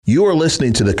You are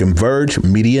listening to the Converge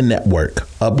Media Network,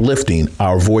 uplifting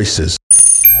our voices.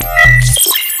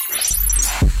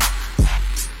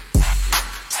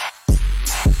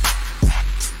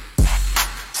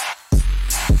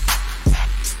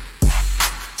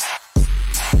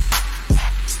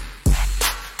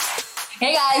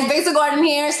 Hey guys, Besa Gordon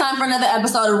here. It's time for another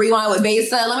episode of Rewind with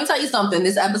Besa. Let me tell you something.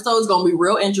 This episode is going to be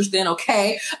real interesting,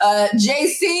 okay?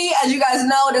 JC, as you guys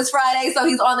know, it is Friday, so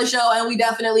he's on the show, and we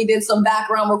definitely did some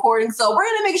background recording. So we're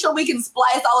going to make sure we can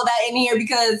splice all of that in here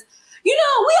because, you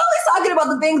know, we always talking about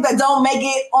the things that don't make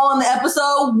it on the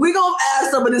episode. We're going to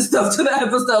add some of this stuff to the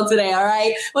episode today, all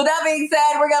right? With that being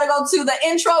said, we're going to go to the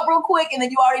intro real quick, and then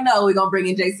you already know we're going to bring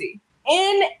in JC.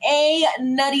 In a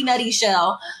nutty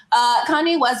shell,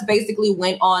 Kanye West basically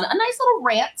went on a nice little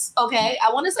rant, okay?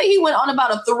 I want to say he went on about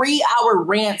a 3-hour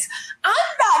rant. I'm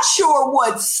not sure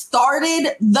what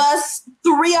started the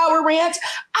 3-hour rant.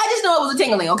 I just know it was a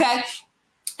tingling, okay?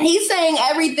 He's saying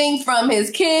everything from his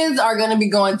kids are going to be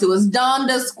going to his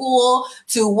Donda school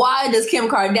to why does Kim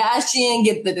Kardashian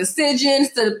get the decisions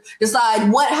to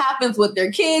decide what happens with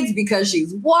their kids because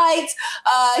she's white.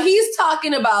 He's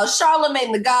talking about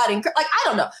Charlamagne the God. And like, I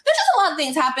don't know. There's just a lot of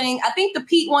things happening. I think the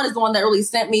Pete one is the one that really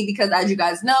sent me because as you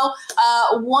guys know,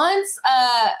 once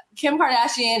Kim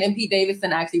Kardashian and Pete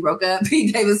Davidson actually broke up,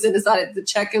 Pete Davidson decided to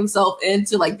check himself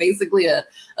into like basically a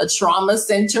trauma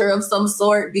center of some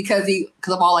sort because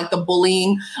of all like the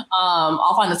bullying.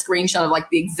 I'll find a screenshot of like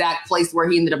the exact place where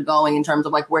he ended up going in terms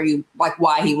of like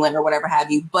why he went or whatever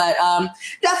have you. But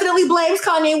definitely blames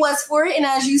Kanye West for it. And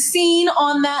as you've seen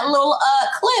on that little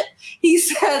clip, he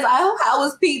says, how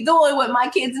was Pete doing with my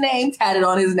kid's name tatted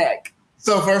on his neck?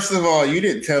 So first of all, you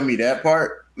didn't tell me that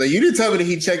part. Like you didn't tell me that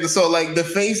he checked the so like the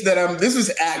face that this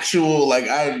is actual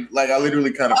I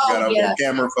literally kind of forgot I was on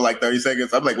camera for like 30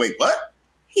 seconds. I'm like, wait, what?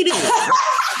 He did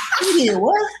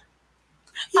what?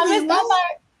 I missed that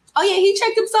part. Oh yeah, he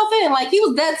checked himself in. Like he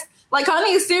was like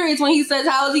Kanye is serious when he says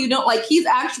how is he doing? Like he's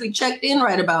actually checked in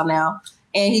right about now.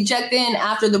 And he checked in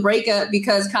after the breakup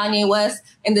because Kanye West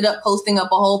ended up posting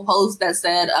up a whole post that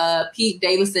said Pete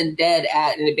Davidson dead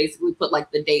at, and it basically put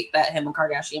like the date that him and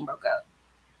Kardashian broke up.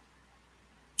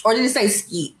 Or did it say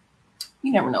Skeet?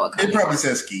 You never know what Kanye. It probably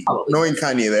says Skeet. Knowing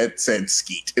Kanye, that said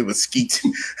Skeet. It was Skeet.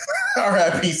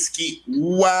 R.I.P. Skeet.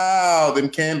 Wow, them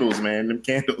candles, man. Them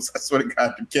candles. I swear to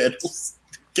God, them candles.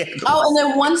 Oh, and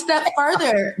then one step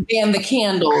further than the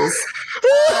candles.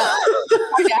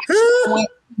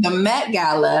 The Met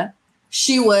Gala,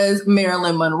 she was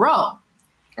Marilyn Monroe.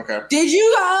 Okay. Did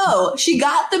you know she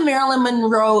got the Marilyn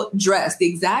Monroe dress, the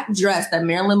exact dress that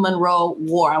Marilyn Monroe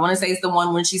wore? I want to say it's the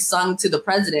one when she sung to the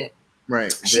president.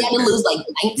 Right. She had to lose like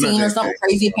 19 or something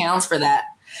crazy pounds for that.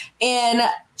 And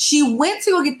she went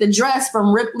to go get the dress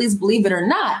from Ripley's Believe It or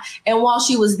Not. And while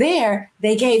she was there,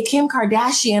 they gave Kim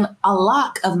Kardashian a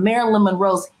lock of Marilyn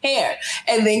Monroe's hair.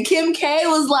 And then Kim K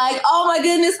was like, oh my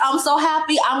goodness, I'm so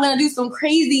happy. I'm going to do some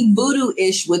crazy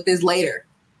voodoo-ish with this later.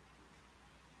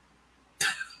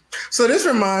 So this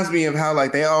reminds me of how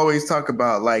like they always talk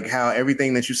about like how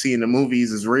everything that you see in the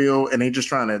movies is real and they just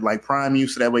trying to like prime you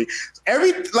so that way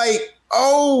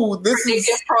this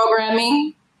is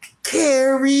programming.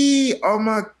 Carrie, oh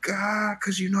my God,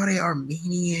 because you know they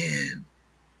Armenian.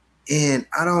 And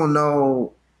I don't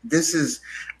know,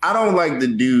 I don't like to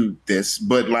do this,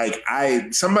 but like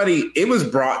it was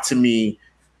brought to me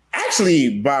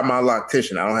actually by my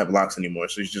loctician. I don't have locks anymore,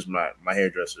 so she's just my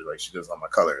hairdresser. Like she does all my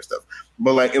color and stuff.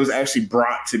 But like it was actually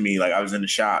brought to me. Like I was in the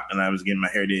shop and I was getting my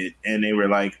hair did, and they were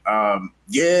like,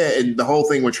 yeah, and the whole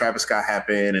thing with Travis Scott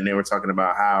happened, and they were talking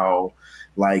about how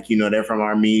like, you know, they're from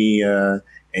Armenia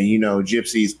and, you know,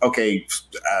 gypsies. Okay,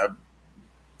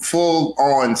 full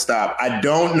on stop. I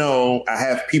don't know. I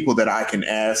have people that I can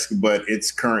ask, but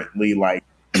it's currently like,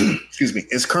 excuse me,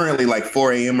 it's currently like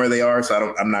 4 a.m. where they are.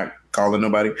 So I'm not calling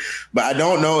nobody, but I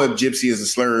don't know if gypsy is a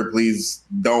slur. Please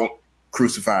don't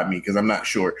crucify me because I'm not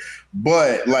sure.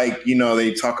 But like, you know,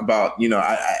 they talk about, you know,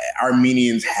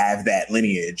 Armenians have that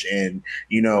lineage and,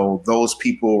 you know, those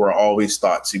people were always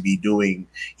thought to be doing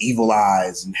evil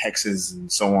eyes and hexes and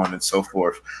so on and so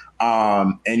forth.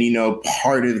 And, you know,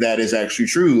 part of that is actually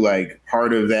true. Like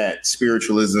part of that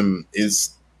spiritualism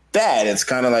is that it's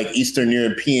kind of like Eastern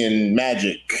European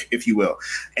magic, if you will.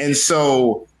 And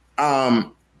so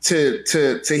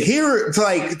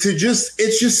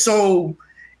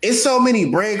it's so many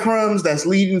breadcrumbs that's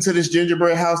leading to this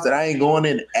gingerbread house that I ain't going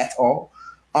in at all.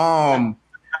 And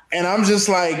I'm just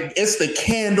like, it's the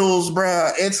candles,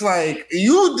 bruh. It's like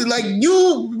you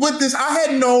with this. I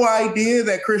had no idea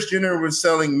that Kris Jenner was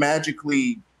selling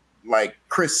magically like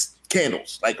Kris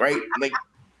candles, like, right? Like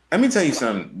Let me tell you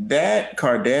something. That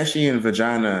Kardashian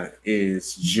vagina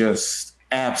is just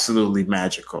absolutely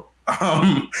magical.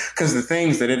 Because the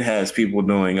things that it has people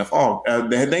doing of all,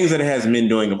 the things that it has men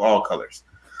doing of all colors,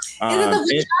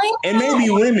 and maybe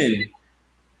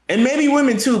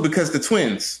women too, because the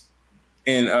twins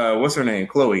and what's her name,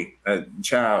 Chloe,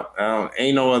 child,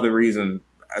 ain't no other reason.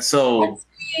 So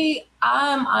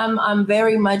I'm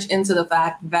very much into the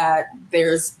fact that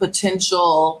there's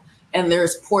potential and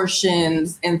there's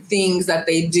portions and things that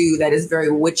they do that is very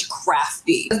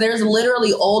witchcrafty. There's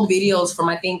literally old videos from,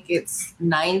 I think it's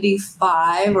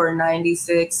 95 or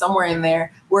 96, somewhere in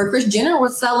there, where Kris Jenner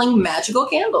was selling magical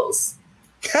candles.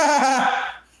 It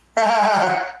was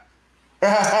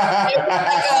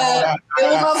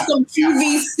off some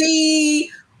QVC.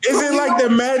 Is it like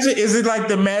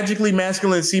the magically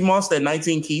masculine sea moss that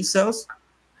 19 Keys sells?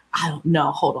 I don't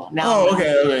know. Hold on. Now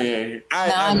Okay.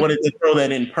 I wanted to throw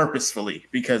that in purposefully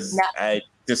because I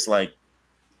dislike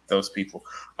those people.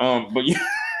 But yeah.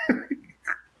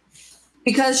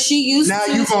 Because she used now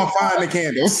you gonna find the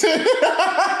candles.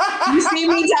 You see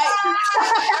me type.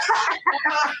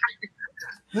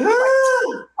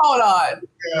 Hold on.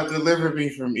 God, deliver me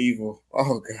from evil.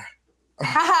 Oh God.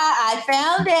 I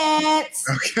found it.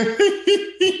 Okay.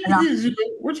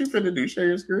 What you finna do? Share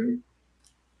your screen?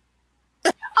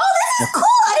 Oh, this is cool.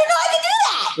 I didn't know I could do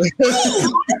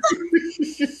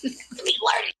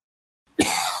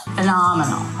that.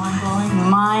 Phenomenal.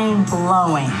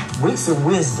 Mind-blowing. Weeks of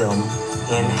wisdom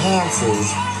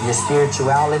enhances your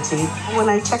spirituality. When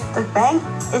I checked the bank,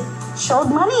 it showed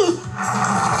money.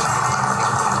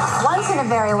 Once in a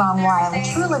very long while, a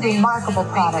truly remarkable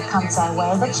product comes our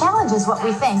way that challenges what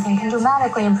we think and can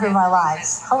dramatically improve our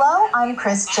lives. Hello, I'm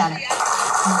Kris Jenner.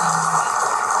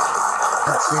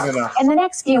 In the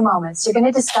next few moments, you're going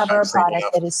to discover a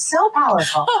product that is so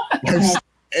powerful.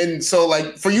 And so,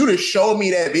 like, for you to show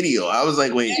me that video, I was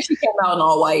like, wait. And she came out in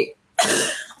all white.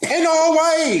 In all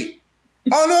white.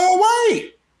 On all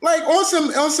white. Like,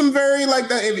 on some very, like,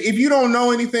 that. If you don't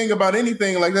know anything about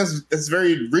anything, like, that's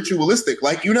very ritualistic.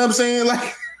 Like, you know what I'm saying?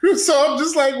 Like, so I'm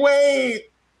just like, wait.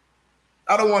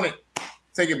 I don't want it.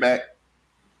 Take it back.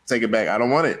 Take it back. I don't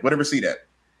want it. What a receipt at?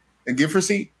 A gift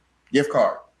receipt? Gift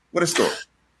card. What a store?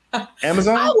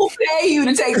 Amazon? I will pay you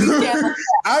to take these candles.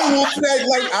 I will pay,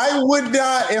 like, I would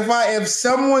not, if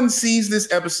someone sees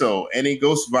this episode and it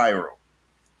goes viral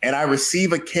and I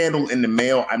receive a candle in the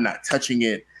mail, I'm not touching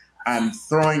it. I'm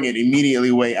throwing it immediately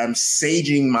away. I'm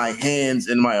saging my hands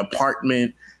in my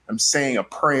apartment. I'm saying a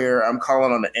prayer. I'm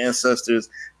calling on the ancestors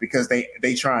because they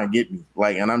try and get me.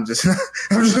 Like, and I'm just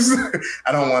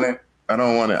I don't want it. I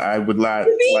don't want it. I would like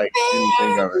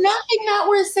anything of it. Nothing that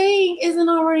we're saying isn't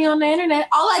already on the internet.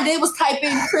 All I did was type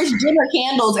in Kris Jenner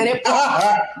candles and it okay,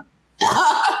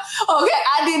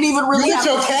 I didn't even really you have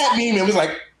your cat meme. It was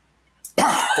like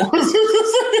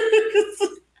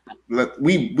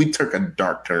we took a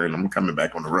dark turn. I'm coming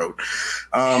back on the road.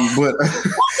 But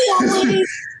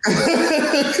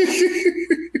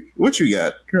what you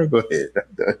got? Girl, go ahead.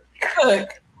 Look,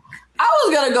 I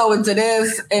was gonna go into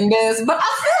this and this, but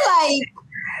I feel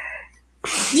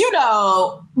like, you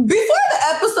know, before the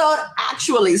episode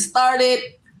actually started,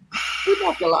 we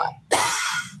talked a lot.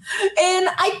 And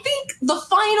I think the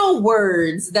final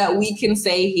words that we can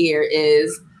say here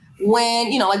is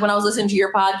when, you know, like when I was listening to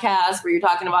your podcast where you're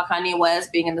talking about Kanye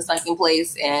West being in the sunken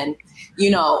place and, you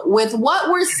know, with what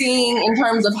we're seeing in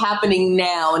terms of happening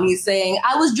now, and he's saying,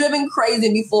 I was driven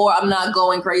crazy before, I'm not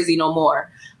going crazy no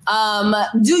more.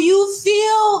 Do you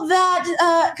feel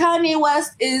that Kanye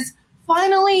West is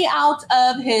finally out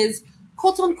of his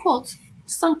quote unquote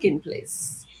sunken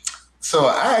place? So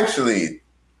I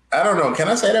don't know. Can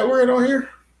I say that word on here?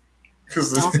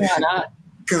 Because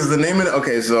the name of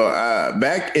it.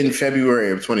 Back in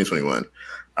February of 2021,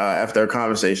 after a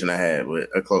conversation I had with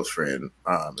a close friend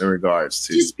in regards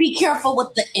to, just be careful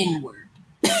with the N-word.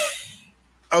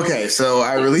 Okay, so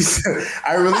I released an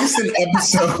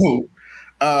episode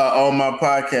on my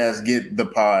podcast, Get the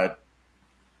Pod.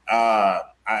 I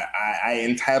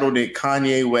entitled it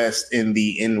 "Kanye West in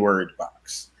the N-word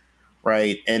Box,"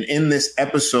 right? And in this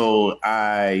episode,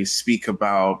 I speak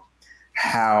about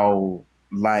how,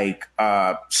 like,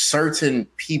 certain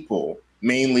people,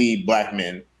 mainly black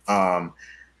men,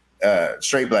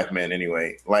 straight black men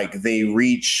anyway, like, they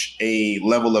reach a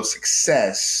level of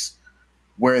success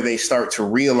where they start to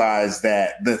realize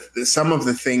that some of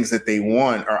the things that they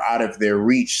want are out of their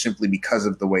reach simply because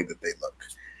of the way that they look.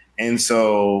 And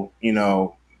so, you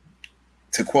know,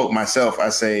 to quote myself, I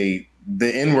say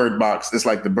the N-word box is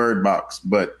like the bird box,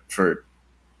 but for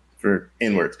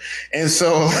N-words. And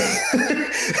so I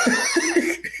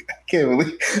can't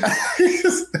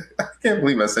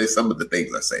believe I say some of the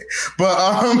things I say. But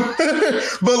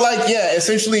but like, yeah,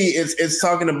 essentially it's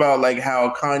talking about like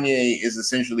how Kanye is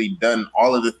essentially done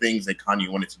all of the things that Kanye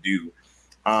wanted to do.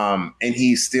 And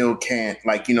he still can't,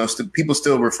 like, you know, people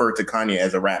still refer to Kanye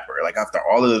as a rapper. Like, after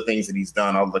all of the things that he's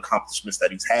done, all the accomplishments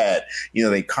that he's had, you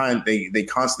know, they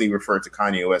constantly refer to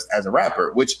Kanye West as a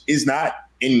rapper, which is not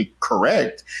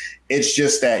incorrect. It's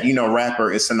just that, you know,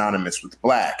 rapper is synonymous with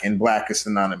black, and black is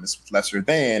synonymous with lesser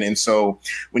than. And so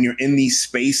when you're in these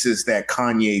spaces that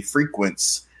Kanye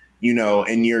frequents, you know,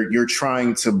 and you're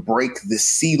trying to break the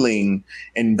ceiling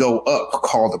and go up,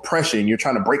 called oppression. You're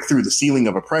trying to break through the ceiling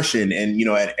of oppression. And, you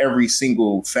know, at every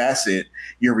single facet,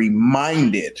 you're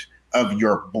reminded of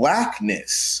your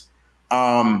blackness.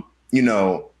 You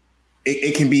know,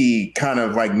 it can be kind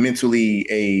of like mentally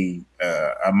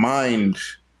a mind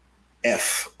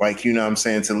F, like, you know what I'm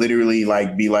saying, to literally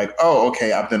like be like, oh,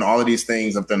 okay, I've done all of these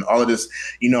things. I've done all of this,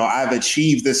 you know, I've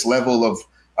achieved this level of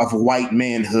white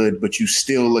manhood, but you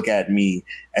still look at me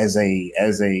as the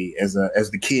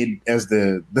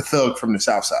thug from the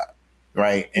South Side.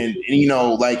 Right. And you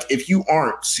know, like, if you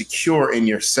aren't secure in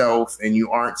yourself and you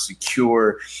aren't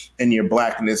secure in your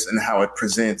blackness and how it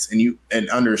presents, and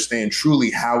understand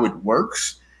truly how it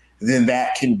works, then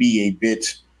that can be a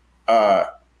bit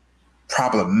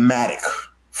problematic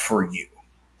for you.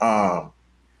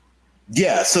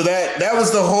 Yeah, so that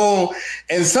was the whole,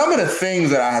 and some of the things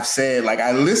that I have said, like,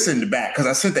 I listened back because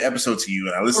I sent the episode to you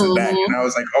and I listened back and I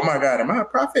was like, oh my God, am I a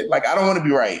prophet? Like, I don't want to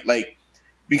be right. Like,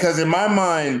 because in my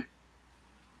mind,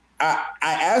 I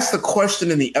asked the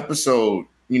question in the episode,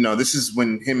 you know, this is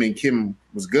when him and Kim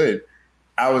was good.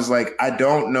 I was like, I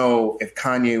don't know if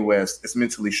Kanye West is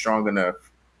mentally strong enough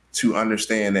to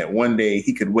understand that one day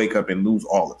he could wake up and lose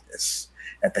all of this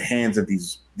at the hands of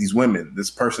these women,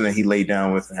 this person that he laid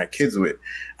down with and had kids with.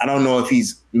 I don't know if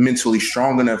he's mentally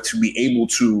strong enough to be able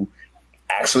to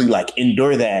actually like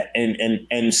endure that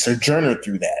and sojourner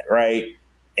through that, right?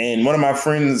 And one of my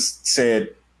friends said,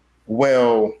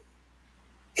 well,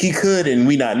 he could and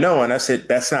we not know. And I said,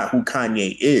 that's not who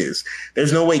Kanye is.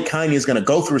 There's no way Kanye is going to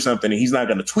go through something and he's not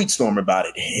going to tweet storm about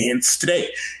it. Hence today.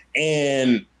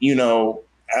 And, you know,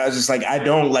 I was just like, I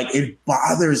don't like, it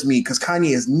bothers me because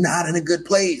Kanye is not in a good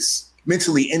place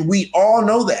mentally. And we all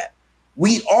know that.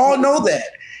 We all know that.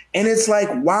 And it's like,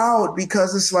 wow,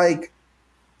 because it's like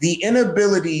the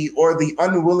inability or the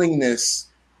unwillingness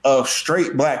of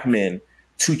straight black men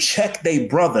to check their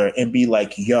brother and be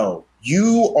like, yo,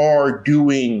 you are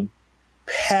doing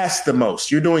past the most.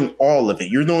 You're doing all of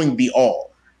it. You're doing the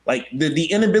all. Like the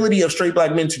inability of straight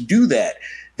black men to do that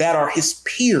are his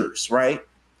peers, right,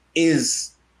 is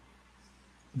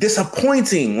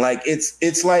disappointing. Like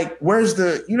it's like, where's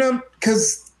the, you know,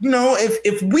 because, you know,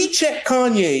 if we check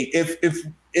Kanye,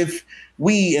 if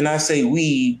we, and I say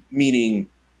we meaning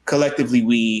collectively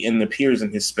we and the peers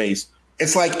in his space,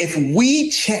 it's like if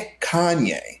we check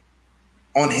Kanye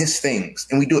on his things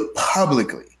and we do it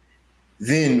publicly,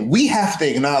 then we have to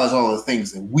acknowledge all the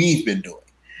things that we've been doing.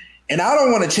 And I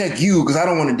don't want to check you because I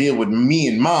don't want to deal with me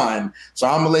and mine. So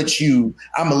I'm going to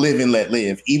live and let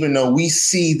live, even though we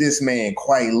see this man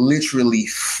quite literally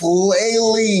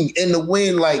flailing in the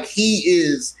wind. Like it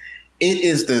is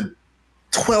the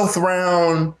 12th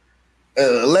round,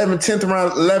 10th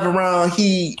round, 11th round.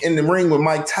 He in the ring with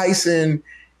Mike Tyson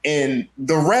and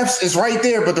the refs is right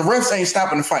there, but the refs ain't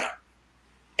stopping the fight.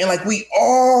 And like we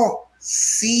all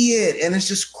see it, and it's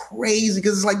just crazy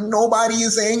because it's like nobody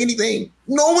is saying anything.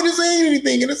 No one is saying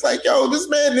anything, and it's like, yo, this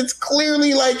man, it's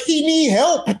clearly like he need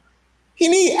help. He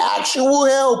need actual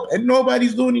help, and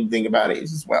nobody's doing anything about it.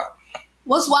 It's just wild.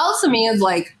 What's wild to me is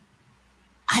like,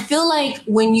 I feel like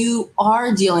when you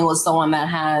are dealing with someone that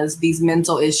has these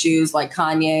mental issues like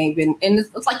Kanye, and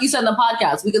it's like you said in the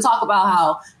podcast, we could talk about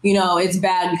how, you know, it's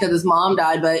bad because his mom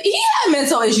died, but he had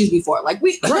mental issues before. Like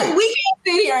we can't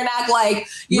sit here and act like,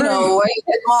 you know,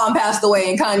 his mom passed away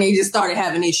and Kanye just started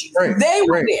having issues. They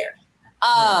were there.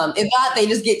 If not, they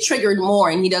just get triggered more,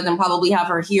 and he doesn't probably have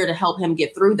her here to help him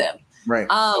get through them. Right.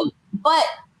 But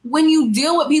when you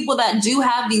deal with people that do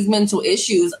have these mental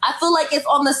issues, I feel like it's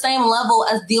on the same level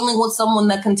as dealing with someone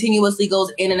that continuously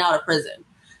goes in and out of prison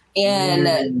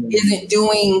and isn't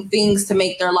doing things to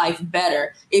make their life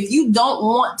better. If you don't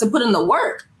want to put in the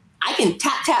work, I can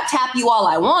tap you all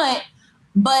I want.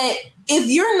 But if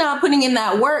you're not putting in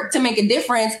that work to make a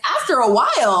difference, after a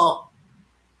while,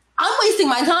 I'm wasting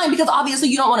my time because obviously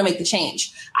you don't want to make the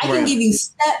change. I can give you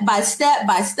step by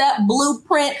step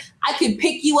blueprint. I can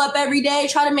pick you up every day,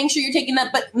 try to make sure you're taking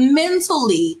that. But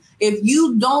mentally, if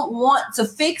you don't want to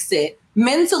fix it,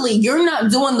 mentally, you're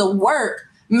not doing the work,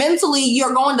 mentally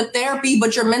you're going to therapy,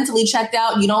 but you're mentally checked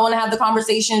out. You don't want to have the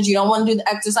conversations. You don't want to do the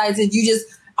exercises. You just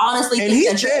honestly and think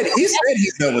he said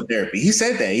he's done with therapy. He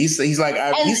said that. He said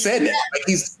that. Like he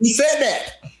said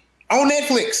that on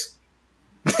Netflix.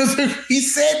 He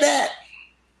said that.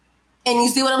 And you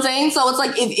see what I'm saying? So it's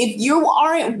like, if you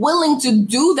aren't willing to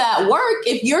do that work,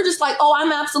 if you're just like, oh,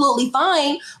 I'm absolutely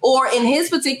fine. Or in his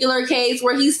particular case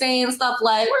where he's saying stuff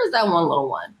like, where's that one little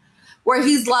one? Where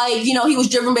he's like, you know, he was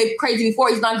driven crazy before.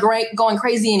 He's not going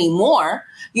crazy anymore.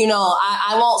 You know,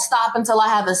 I won't stop until I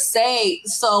have a say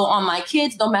so on my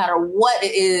kids, no matter what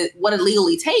it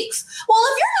legally takes. Well,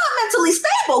 if you're not mentally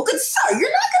stable, good sir, you're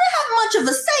not going to have much of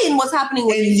a say in what's happening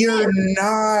with you. And you're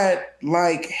not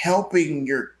like helping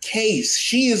your case.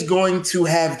 She is going to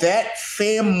have that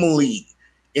family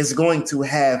is going to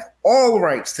have all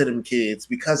rights to them kids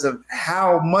because of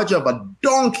how much of a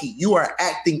donkey you are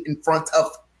acting in front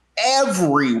of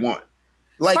everyone.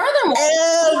 Like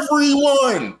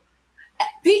everyone.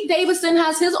 Pete Davidson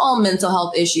has his own mental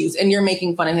health issues, and you're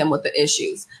making fun of him with the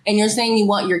issues. And you're saying you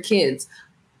want your kids.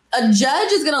 A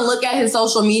judge is going to look at his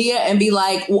social media and be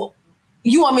like, well,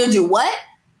 you want me to do what?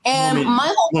 And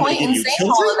my whole point in saying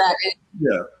all of that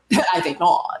is, I think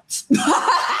not.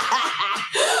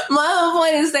 My whole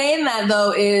point in saying that,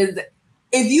 though, is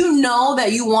if you know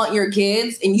that you want your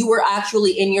kids and you were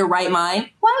actually in your right mind,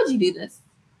 why would you do this?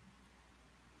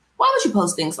 Why would you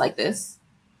post things like this?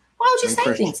 Why would you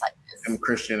say things like this? And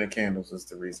Christian and candles is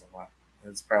the reason why.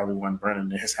 It's probably one burning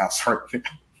in his house right now.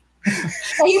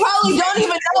 And you probably don't even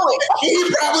know it.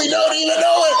 You probably don't even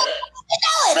know it.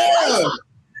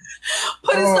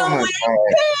 Put it somewhere.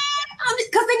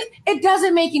 Because it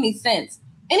doesn't make any sense.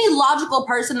 Any logical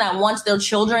person that wants their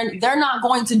children, they're not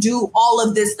going to do all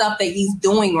of this stuff that he's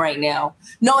doing right now.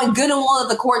 Knowing good and well that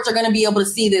the courts are going to be able to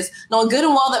see this. Knowing good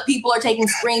and well that people are taking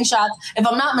screenshots. If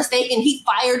I'm not mistaken, he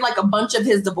fired like a bunch of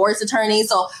his divorce attorneys.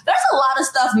 So there's a lot of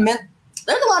stuff.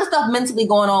 There's a lot of stuff mentally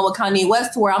going on with Kanye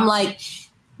West where I'm like,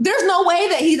 there's no way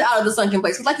that he's out of the sunken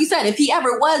place. Because like you said, if he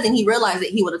ever was and he realized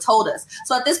it, he would have told us.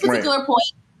 So at this particular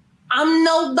point, I'm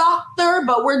no doctor,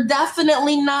 but we're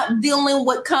definitely not dealing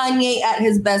with Kanye at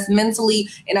his best mentally.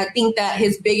 And I think that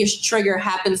his biggest trigger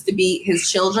happens to be his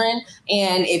children.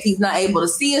 And if he's not able to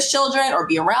see his children or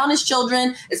be around his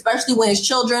children, especially when his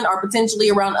children are potentially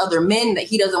around other men that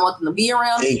he doesn't want them to be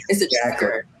around, it's a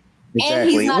trigger. And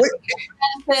he's not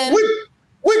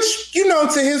Which, you know,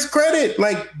 to his credit,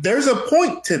 like, there's a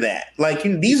point to that. Like,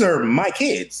 these are my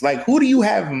kids. Like, who do you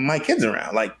have my kids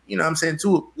around? Like, you know what I'm saying?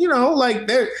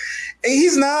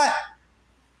 He's not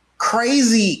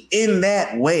crazy in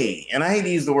that way. And I hate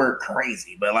to use the word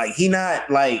crazy, but, like,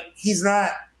 he's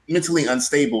not mentally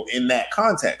unstable in that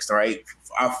context, right?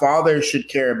 A father should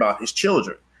care about his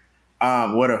children.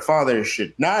 What a father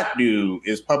should not do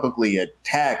is publicly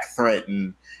attack,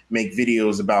 threaten, make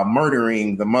videos about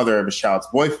murdering the mother of a child's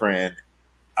boyfriend,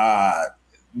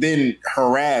 then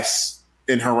harass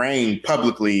and harangue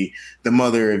publicly the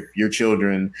mother of your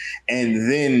children, and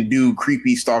then do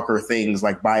creepy stalker things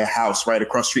like buy a house right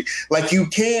across the street. Like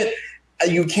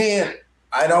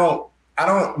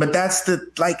but that's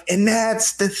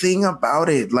the thing about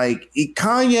it. Like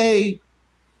Kanye,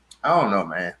 I don't know,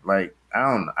 man. Like, I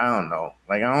don't know.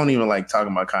 Like, I don't even like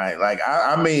talking about Kanye. Like,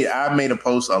 I made a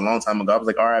post a long time ago. I was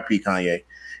like, R.I.P. Kanye.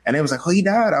 And it was like, oh, he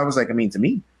died. I was like, I mean, to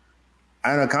me,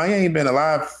 I know Kanye ain't been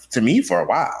alive to me for a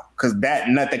while. Because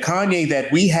not the Kanye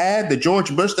that we had, the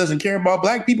George Bush doesn't care about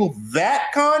black people, that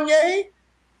Kanye.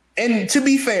 And to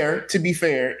be fair,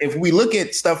 if we look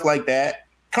at stuff like that,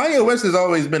 Kanye West has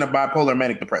always been a bipolar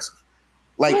manic depressive.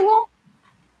 Like,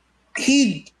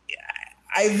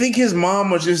 I think his mom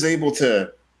was just able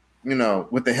to, you know,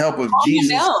 with the help of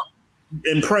Jesus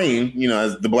and praying, you know,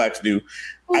 as the blacks do,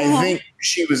 I think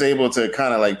she was able to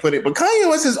kind of like put it. But Kanye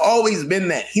West has always been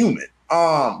that human.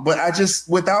 But I just,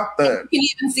 without the... You can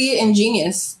even see it in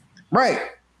Genius. Right.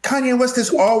 Kanye West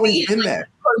has always been that.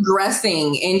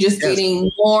 Progressing and just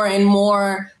getting more and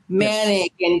more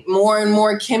manic and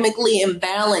more chemically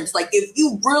imbalanced. Like, if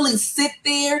you really sit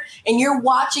there and you're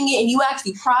watching it and you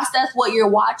actually process what you're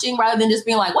watching rather than just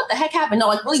being like, what the heck happened? No,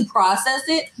 like, really process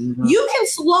it. You can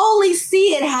slowly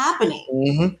see it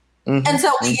happening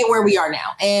until we get where we are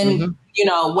now. And, you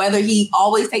know, whether he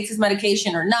always takes his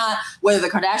medication or not, whether the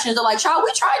Kardashians are like, child,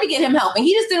 we tried to get him help and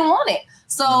he just didn't want it.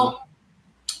 So,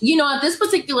 you know, at this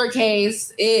particular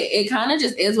case, it kind of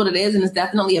just is what it is. And it's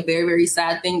definitely a very, very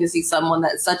sad thing to see someone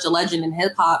that's such a legend in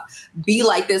hip hop be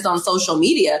like this on social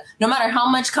media. No matter how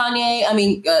much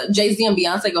Jay-Z and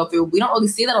Beyonce go through, we don't really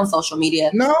see that on social media.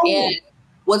 No. And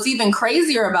what's even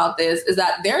crazier about this is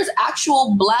that there's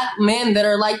actual black men that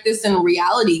are like this in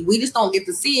reality. We just don't get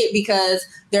to see it because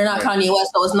they're not Kanye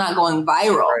West, so it's not going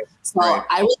viral. So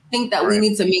I really think that we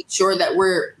need to make sure that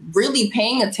we're really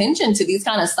paying attention to these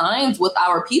kind of signs with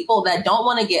our people that don't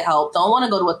want to get help, don't want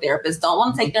to go to a therapist, don't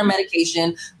want to take their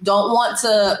medication, don't want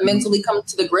to mentally come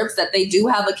to the grips that they do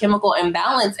have a chemical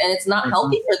imbalance and it's not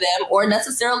healthy for them or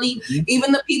necessarily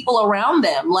even the people around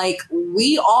them. Like,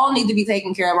 we all need to be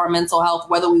taking care of our mental health,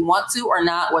 whether we want to or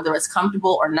not, whether it's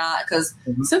comfortable or not, because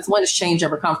since when is change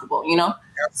ever comfortable, you know?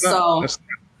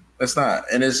 It's not.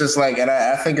 And it's just like, and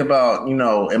I think about, you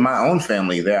know, in my own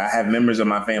family, that I have members of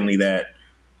my family that,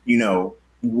 you know,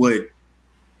 would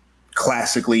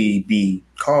classically be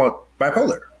called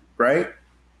bipolar, right?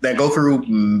 That go through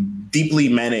deeply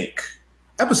manic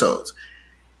episodes.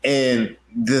 And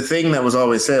the thing that was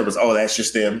always said was, oh, that's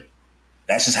just them.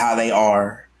 That's just how they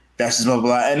are. That's just blah, blah,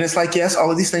 blah. And it's like, yes, all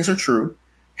of these things are true.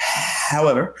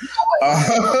 However,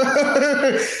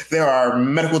 there are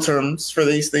medical terms for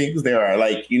these things. There are,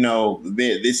 like, you know,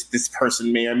 this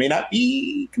person may or may not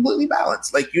be completely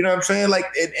balanced. Like, you know what I'm saying? Like,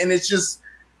 and it's just,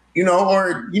 you know,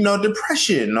 or, you know,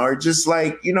 depression, or just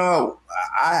like, you know,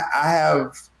 I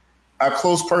have a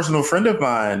close personal friend of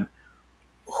mine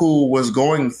who was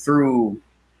going through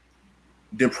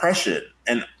depression,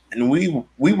 and we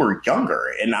were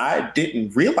younger, and I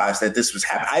didn't realize that this was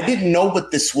happening. I didn't know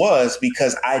what this was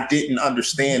because I didn't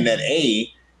understand that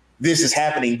A, this is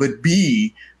happening, but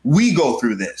B, we go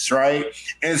through this, right?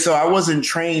 And so I wasn't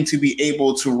trained to be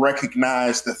able to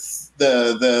recognize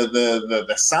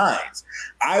the signs.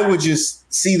 I would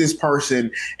just see this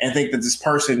person and think that this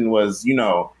person was, you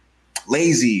know,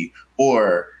 lazy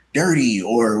or dirty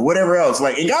or whatever else.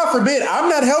 Like, and God forbid, I'm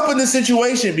not helping the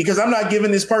situation because I'm not giving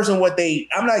this person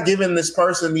I'm not giving this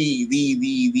person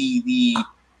the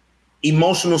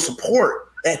emotional support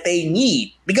that they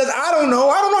need, because I don't know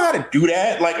how to do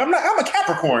that. Like, I'm a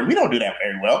Capricorn. We don't do that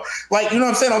very well. Like, you know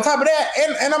what I'm saying? On top of that,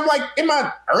 and I'm like in my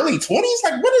early 20s,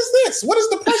 like, what is this? What is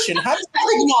depression? How does that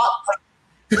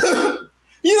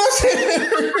you know what I'm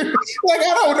saying? Like,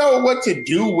 I don't know what to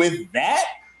do with that.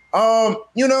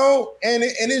 You know, and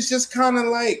it's just kind of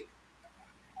like,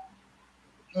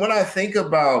 when I think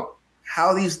about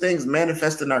how these things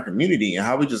manifest in our community and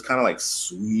how we just kind of like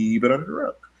sweep it under the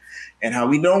rug and how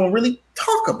we don't really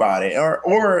talk about it,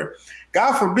 or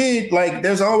God forbid, like,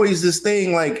 there's always this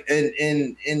thing, like,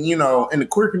 in you know, in the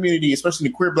queer community, especially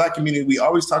in the queer Black community, we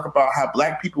always talk about how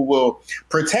Black people will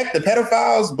protect the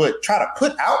pedophiles but try to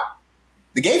put out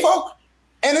the gay folk.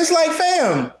 And it's like,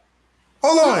 fam,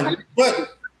 hold on,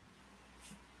 but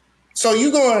so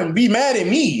you going to be mad at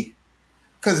me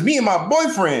because me and my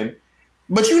boyfriend,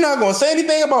 but you're not going to say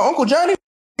anything about Uncle Johnny,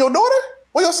 your daughter,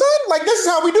 or your son? Like, this is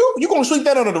how we do? You're going to sweep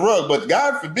that under the rug. But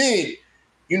God forbid,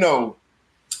 you know,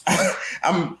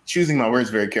 I'm choosing my words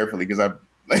very carefully because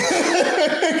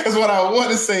because what I want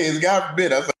to say is, God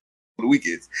forbid, I was like, the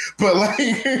weekends. But, like,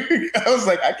 I was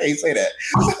like, I can't say that.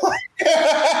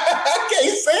 I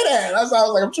can't say that. That's why I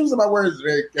was like, I'm choosing my words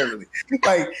very carefully.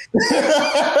 Like,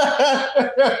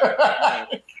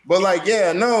 but, like,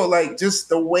 yeah, no, like, just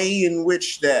the way in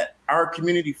which that our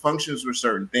community functions with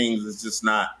certain things is just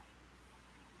not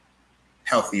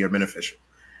healthy or beneficial.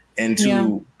 And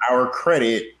to our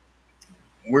credit,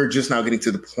 we're just now getting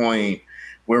to the point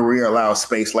where we allow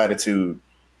space, latitude,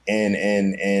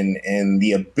 and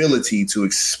the ability to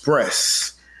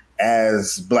express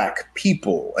as Black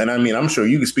people. And I mean, I'm sure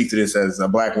you can speak to this as a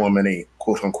Black woman, a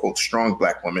quote unquote strong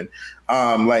Black woman.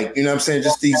 Like, you know what I'm saying?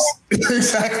 Just these,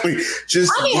 exactly.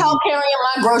 Just I need help carrying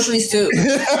my groceries too.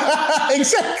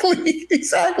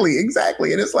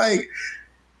 Exactly. And it's like,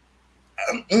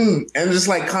 and just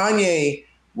like Kanye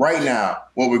right now,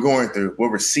 what we're going through,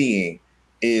 what we're seeing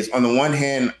is, on the one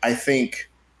hand, I think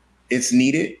it's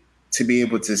needed to be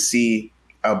able to see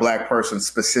a Black person,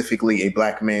 specifically a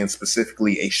Black man,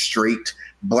 specifically a straight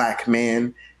Black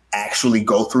man, actually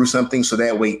go through something, so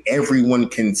that way everyone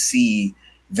can see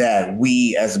that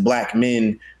we as Black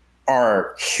men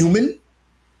are human.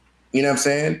 You know what I'm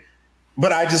saying?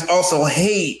 But I just also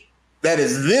hate that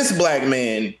is this Black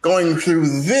man going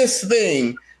through this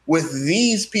thing with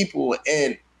these people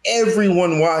and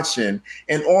everyone watching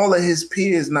and all of his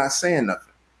peers not saying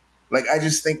nothing. Like, I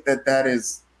just think that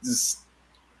is just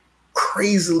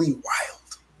crazily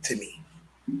wild to me.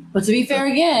 But to be fair,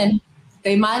 again,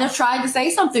 they might have tried to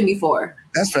say something before.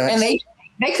 That's facts. And they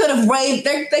could have waved.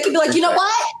 They could be like, you know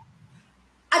what?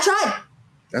 I tried.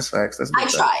 That's facts. I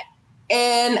tried.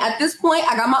 And at this point,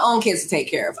 I got my own kids to take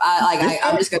care of.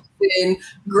 I'm just going to sit in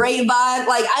great vibe.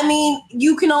 Like, I mean,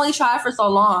 you can only try for so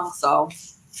long. So,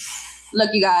 look,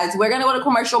 you guys, we're going to go to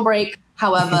commercial break.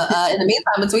 However, in the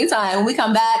meantime, between time, when we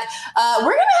come back,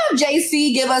 we're going to have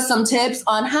JC give us some tips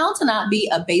on how to not be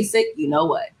a basic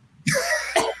you-know-what.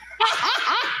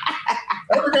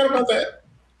 forgot about that.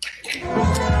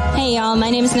 Hey y'all, my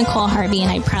name is Nicole Harvey and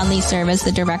I proudly serve as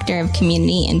the Director of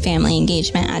Community and Family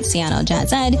Engagement at Seattle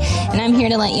Jazz Ed, and I'm here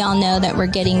to let y'all know that we're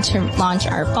getting to launch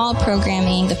our fall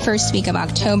programming the first week of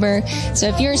October. So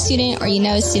if you're a student or you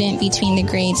know a student between the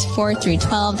grades 4 through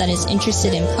 12 that is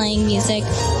interested in playing music,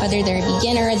 whether they're a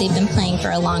beginner or they've been playing for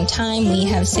a long time, we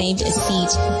have saved a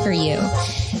seat for you.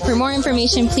 For more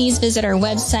information, please visit our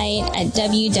website at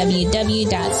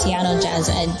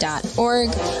www.seattlejazzed.org.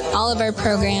 All of our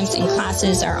programs and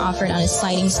classes are offered on a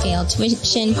sliding scale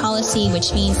tuition policy,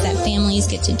 which means that families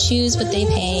get to choose what they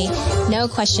pay, no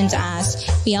questions asked.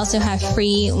 We also have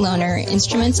free loaner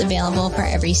instruments available for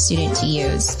every student to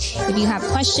use. If you have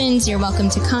questions, you're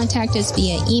welcome to contact us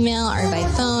via email or by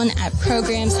phone at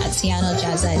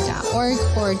programs@seattlejazzed.org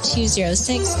or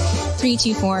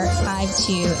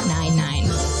 206-324-5299.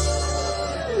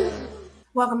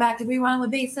 Welcome back to Rewind with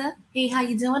Besa. Hey, how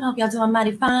you doing? Hope y'all doing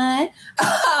mighty fine.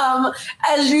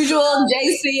 As usual,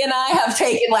 JC and I have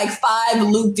taken like 5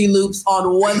 loop-de-loops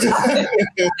on one time.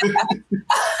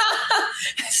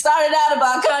 Started out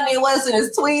about Kanye West and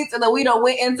his tweets, and then we done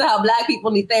went into how Black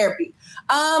people need therapy. And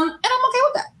I'm okay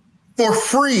with that. For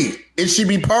free. It should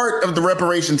be part of the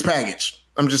reparations package.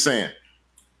 I'm just saying.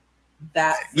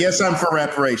 Yes, I'm for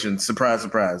reparations. Surprise,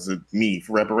 surprise. Me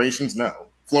for reparations? No.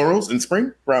 Florals in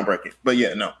spring? Groundbreaking. But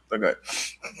yeah, no. Okay.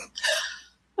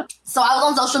 So I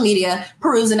was on social media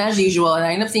perusing as usual, and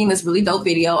I ended up seeing this really dope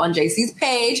video on JC's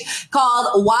page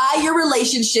called Why Your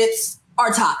Relationships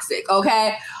Are Toxic,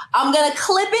 okay? I'm going to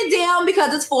clip it down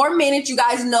because it's 4 minutes. You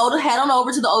guys know to head on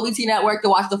over to the OBT Network to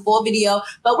watch the full video.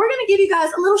 But we're going to give you guys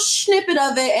a little snippet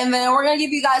of it, and then we're going to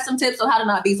give you guys some tips on how to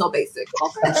not be so basic.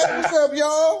 Okay? What's up,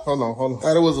 y'all? Hold on.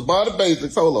 That was about the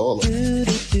basics. Hold on.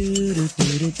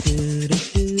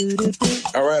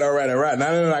 All right.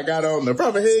 Now that I got on the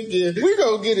proper headgear, we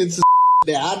gonna get into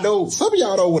that I know some of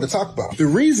y'all don't want to talk about. The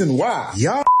reason why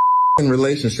y'all in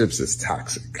relationships is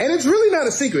toxic. And it's really not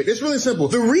a secret. It's really simple.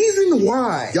 The reason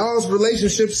why y'all's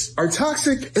relationships are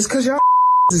toxic is because y'all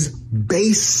is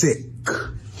basic.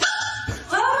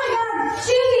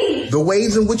 The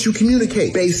ways in which you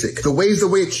communicate, basic. The ways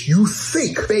in which you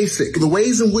think, basic. The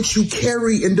ways in which you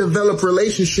carry and develop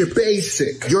relationship,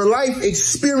 basic. Your life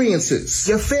experiences,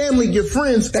 your family, your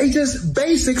friends, they just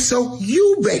basic, so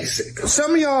you basic.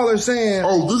 Some of y'all are saying,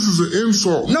 oh, this is an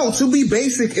insult. No, to be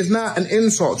basic is not an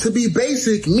insult. To be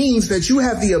basic means that you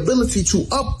have the ability to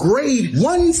upgrade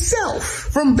oneself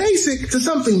from basic to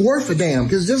something worth a damn.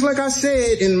 Because just like I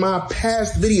said in my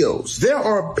past videos, there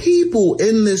are people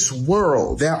in this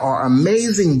world that are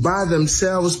amazing by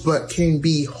themselves but can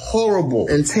be horrible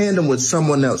in tandem with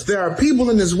someone else. There are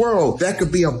people in this world that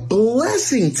could be a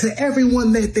blessing to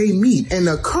everyone that they meet and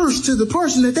a curse to the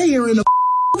person that they are in a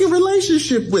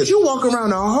relationship with. You walk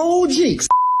around a whole jinx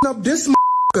up this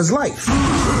motherfucker's life.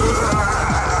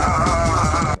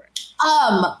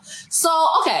 So,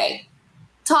 okay.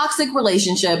 Toxic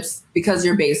relationships because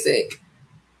you're basic.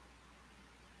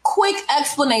 Quick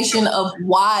explanation of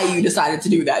why you decided to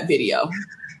do that video.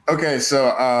 Okay,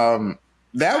 so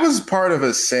that was part of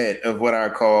a set of what I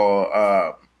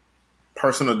call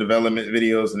personal development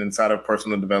videos. And inside of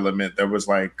personal development, there was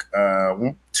like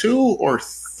 2 or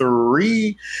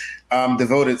 3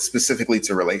 devoted specifically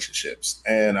to relationships.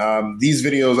 And these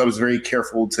videos, I was very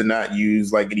careful to not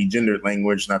use like any gendered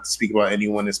language, not to speak about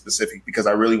anyone in specific, because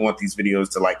I really want these videos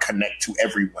to like connect to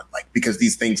everyone, like, because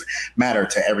these things matter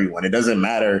to everyone. It doesn't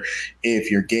matter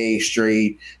if you're gay,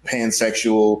 straight,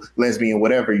 pansexual, lesbian,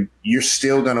 whatever, you're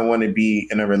still going to want to be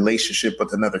in a relationship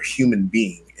with another human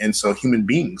being. And so human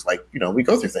beings, like, you know, we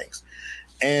go through things.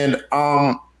 And,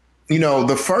 you know,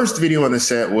 the first video on the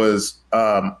set was,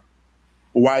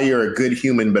 why you're a good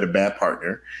human but a bad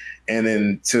partner. And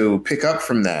then to pick up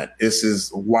from that, this is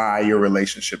why your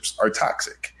relationships are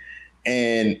toxic.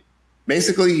 And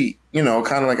basically, you know,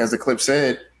 kind of like as the clip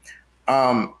said,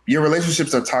 your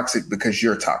relationships are toxic because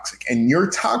you're toxic. And you're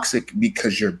toxic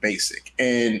because you're basic.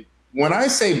 And when I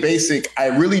say basic,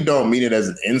 I really don't mean it as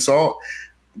an insult,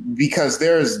 because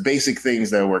there's basic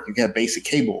things that work. You can have basic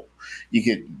cable.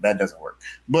 That doesn't work.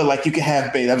 But like you can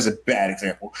have, that was a bad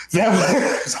example. That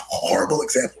was a horrible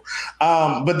example.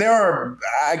 But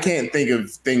I can't think of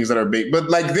things that are big, but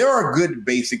like there are good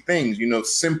basic things, you know,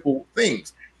 simple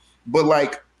things. But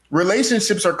like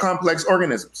relationships are complex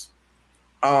organisms.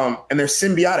 And they're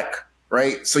symbiotic,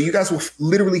 right? So you guys will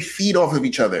literally feed off of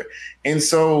each other. And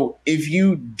so if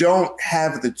you don't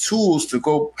have the tools to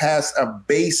go past a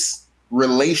base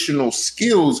relational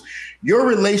skills, your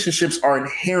relationships are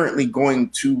inherently going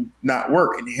to not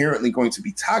work, inherently going to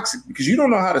be toxic, because you don't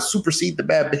know how to supersede the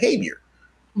bad behavior,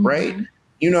 right?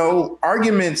 You know,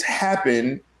 arguments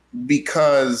happen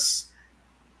because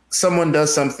someone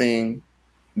does something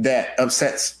that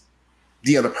upsets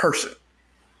the other person.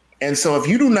 And so if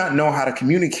you do not know how to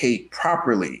communicate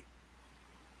properly,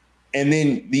 and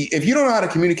then if you don't know how to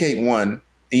communicate, one,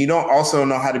 and you don't also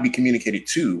know how to be communicated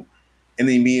to, and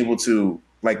then be able to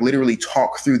like literally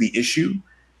talk through the issue,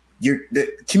 the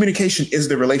communication is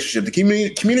the relationship.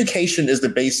 The communication is the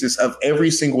basis of every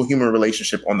single human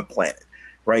relationship on the planet,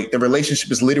 right? The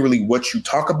relationship is literally what you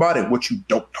talk about and what you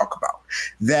don't talk about.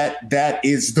 That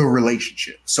is the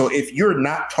relationship. So if you're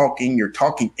not talking, you're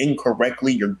talking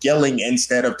incorrectly, you're yelling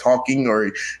instead of talking,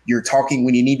 or you're talking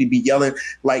when you need to be yelling,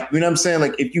 like, you know what I'm saying?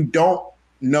 Like, if you don't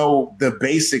know the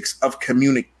basics of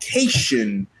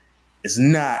communication, it's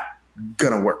not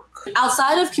gonna work.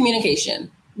 Outside of communication,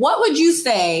 what would you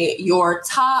say your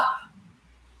top,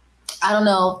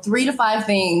 3 to 5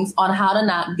 things on how to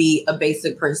not be a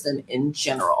basic person in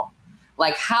general?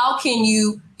 Like, how can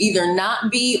you either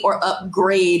not be or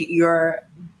upgrade your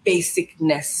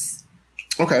basicness?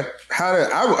 Okay.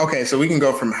 So we can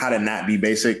go from how to not be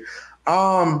basic.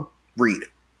 Read.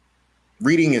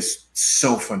 Reading is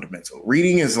so fundamental.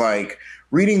 Reading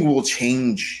will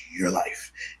change your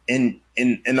life. And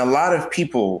a lot of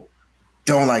people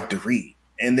don't like to read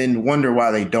and then wonder why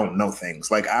they don't know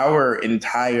things. Like, our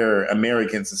entire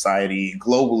American society,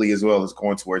 globally as well, is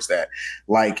going towards that.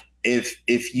 Like, if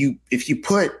you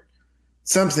put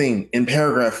something in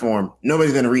paragraph form,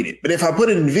 nobody's going to read it. But if I put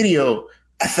it in video,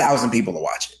 1,000 people will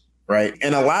watch it, right?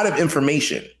 And a lot of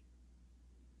information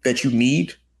that you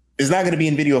need is not going to be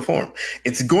in video form.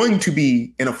 It's going to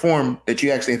be in a form that you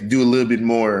actually have to do a little bit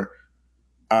more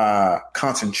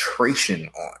concentration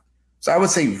on. So I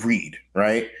would say read,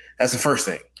 right? That's the first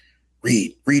thing.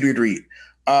 Read.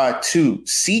 2,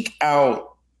 seek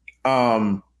out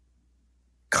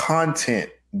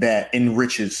content that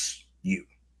enriches you,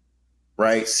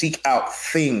 right? Seek out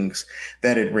things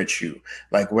that enrich you,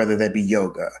 like whether that be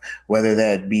yoga, whether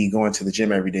that be going to the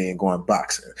gym every day and going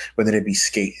boxing, whether that be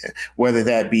skating, whether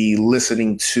that be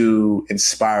listening to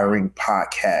inspiring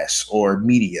podcasts or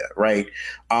media, right?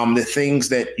 The things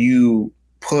that you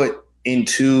put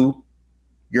into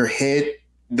your head,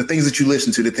 the things that you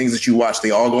listen to, the things that you watch,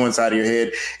 they all go inside of your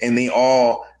head and they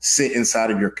all sit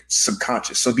inside of your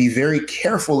subconscious. So be very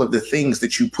careful of the things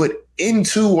that you put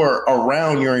into or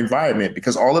around your environment,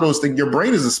 because all of those things, your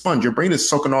brain is a sponge. Your brain is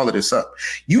soaking all of this up.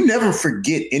 You never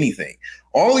forget anything.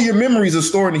 All of your memories are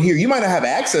stored in here. You might not have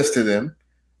access to them,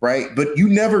 right? But you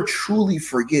never truly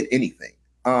forget anything.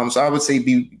 So I would say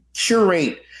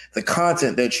curate the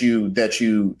content that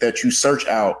you search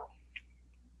out,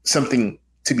 something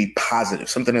to be positive,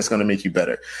 something that's going to make you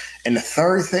better. And the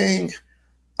third thing,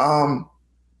 learn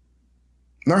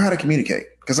how to communicate.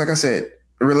 Because like I said,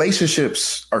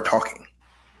 relationships are talking,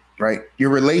 right? Your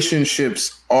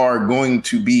relationships are going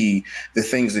to be the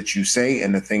things that you say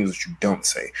and the things that you don't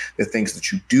say, the things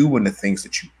that you do and the things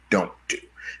that you don't do.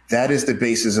 That is the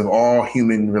basis of all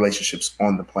human relationships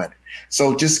on the planet.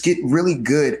 So just get really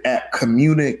good at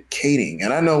communicating.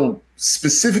 And I know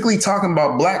specifically talking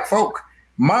about Black folk,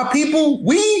 my people,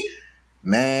 we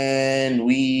kind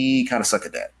of suck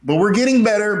at that, but we're getting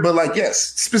better. But like, yes,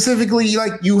 specifically,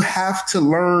 like, you have to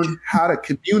learn how to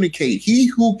communicate. He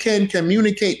who can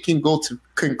communicate can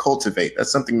cultivate.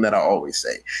 That's something that I always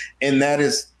say. And that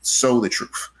is so the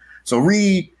truth. So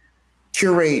read,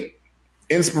 curate,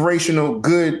 inspirational,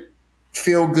 good,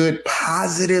 feel good,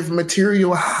 positive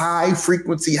material, high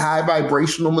frequency, high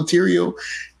vibrational material,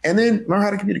 and then learn how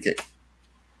to communicate.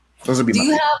 Those would be. Do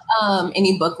you have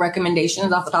any book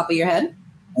recommendations off the top of your head?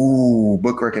 Ooh,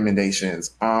 book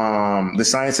recommendations. The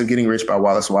Science of Getting Rich by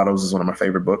Wallace Wattles is one of my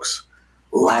favorite books.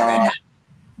 Ooh, I read that.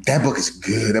 That book is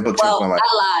good. That book changed my life.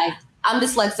 I lied. I'm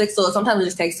dyslexic, so sometimes it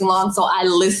just takes too long. So I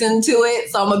listen to it.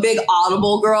 So I'm a big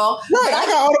Audible girl. Right, I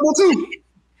got Audible too.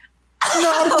 I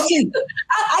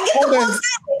get the books.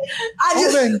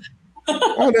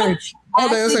 All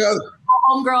day.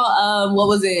 Homegirl, what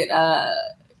was it?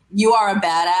 You Are a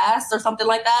Badass or something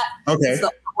like that. Okay. It's the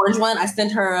orange one. I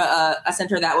sent her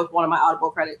that with one of my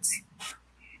Audible credits.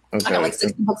 Okay. I got like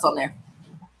 60 books on there.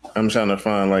 I'm trying to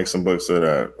find like some books that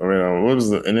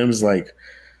and it was like,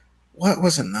 what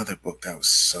was another book that was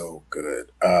so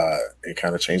good? It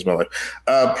kind of changed my life.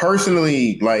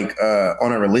 Personally, like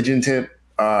on a religion tip,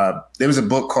 there was a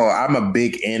book called, I'm a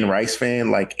big Anne Rice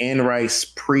fan, like Anne Rice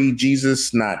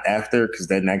pre-Jesus, not after, because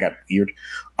then I got weird.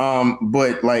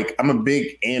 But like, I'm a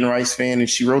big Anne Rice fan, and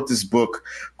she wrote this book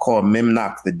called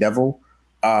Memnoch the Devil.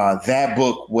 That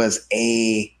book was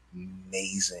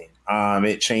amazing.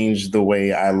 It changed the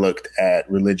way I looked at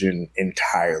religion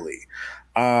entirely.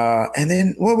 And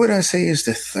then what would I say is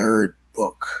the third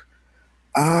book?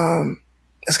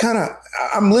 The it's kind of,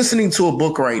 I'm listening to a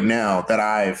book right now that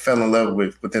I fell in love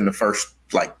with within the first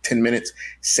like 10 minutes,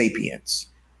 Sapiens.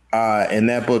 And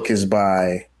that book is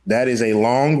that is a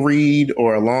long read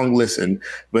or a long listen,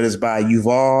 but it's by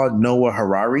Yuval Noah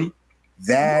Harari.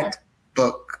 That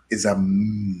book is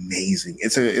amazing.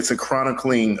 It's a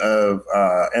chronicling of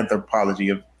anthropology,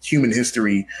 of human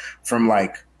history from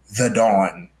like the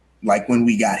dawn, like when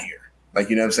we got here. Like,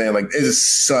 you know what I'm saying? Like, it is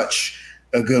such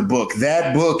a good book.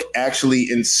 That book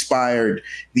actually inspired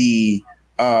the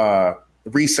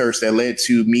research that led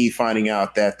to me finding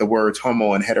out that the words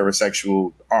homo and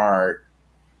heterosexual are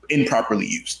improperly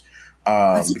used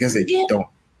because they don't.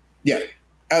 Yeah,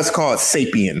 it's called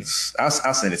Sapiens. I'll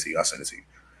send it to you.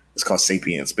 It's called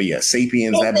Sapiens. But yeah,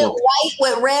 Sapiens. That book. White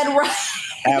with red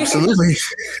rice. Absolutely.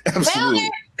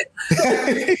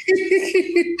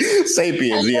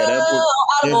 Sapiens. Yeah, that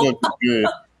book is good.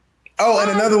 Oh,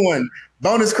 and another one.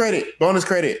 Bonus credit.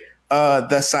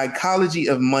 The Psychology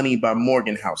of Money by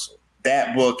Morgan Housel.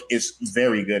 That book is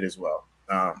very good as well.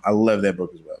 I love that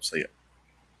book as well. So yeah,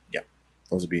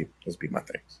 those would be my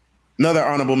things. Another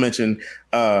honorable mention,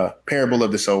 Parable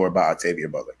of the Sower by Octavia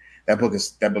Butler. That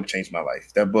book changed my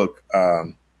life. That book,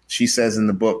 she says in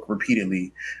the book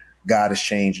repeatedly, God has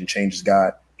changed and change is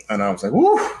God. And I was like,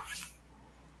 woo.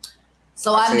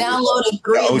 So I've downloaded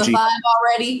 3 of the 5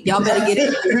 already. Y'all better get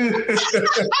it.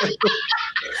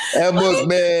 That book,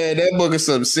 man, that book is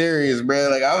something serious, bro.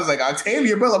 Like, I was like,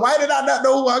 Octavia Butler. Why did I not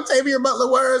know who Octavia Butler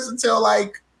was until,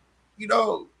 like, you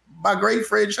know, my great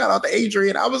friend, shout out to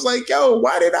Adrian. I was like, yo,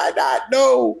 why did I not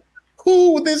know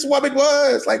who this woman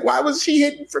was? Like, why was she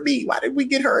hidden for me? Why did we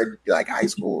get her in, like, high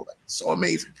school? Like, so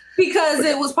amazing. Because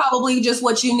it was probably just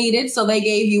what you needed, so they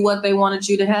gave you what they wanted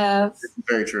you to have.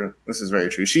 This is very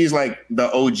true. She's like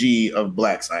the OG of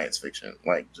Black science fiction.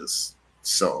 Like, just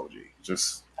so OG.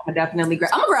 Just... I'm gonna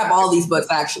grab all these books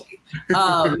actually.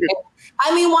 I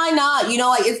mean, why not? You know,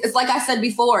 like it's like I said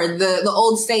before. The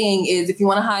old saying is, if you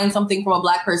want to hide something from a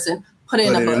Black person, put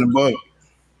it in a book.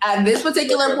 At this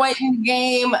particular point in the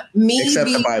game, except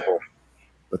the Bible,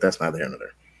 but that's neither here nor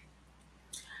there.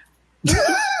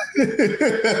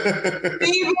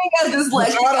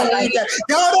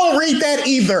 Y'all don't read that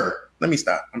either. Let me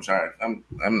stop. I'm sorry. I'm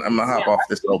gonna hop off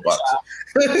this soapbox.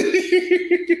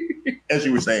 As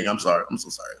you were saying, I'm sorry. I'm so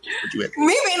sorry. Me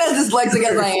being as dyslexic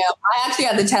as I am, I actually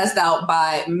had to test out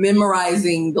by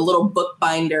memorizing the little book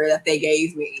binder that they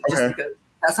gave me. Just because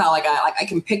that's how I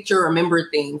can picture, remember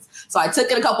things. So I took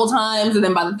it a couple times, and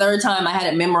then by the third time, I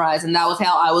had it memorized, and that was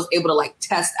how I was able to like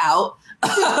test out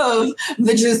of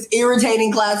the just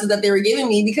irritating classes that they were giving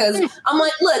me, because I'm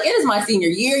like, look, it is my senior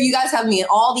year. You guys have me in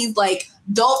all these like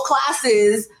dope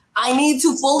classes. I need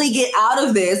to fully get out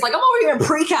of this. Like, I'm over here in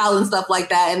pre-cal and stuff like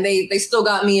that, and they still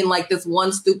got me in like this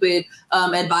one stupid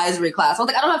advisory class. I was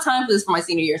like, I don't have time for this for my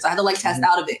senior year, so I had to like test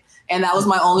out of it, and that was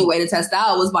my only way to test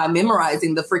out, was by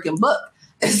memorizing the freaking book.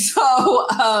 So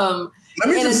let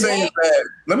me just say that.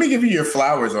 Let me give you your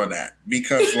flowers on that,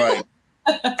 because like.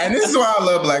 And this is why I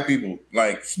love Black people,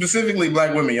 like specifically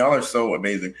Black women. Y'all are so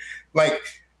amazing. Like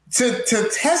to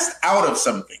test out of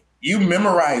something, you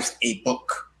memorized a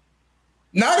book.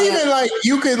 Not even like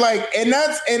you could like, and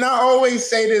I always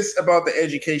say this about the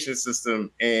education system,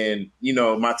 and you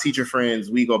know, my teacher friends,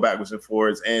 we go backwards and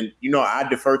forwards, and you know, I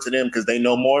defer to them because they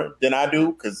know more than I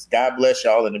do, because God bless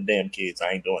y'all and them damn kids.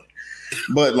 I ain't doing it.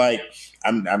 But like,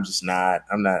 I don't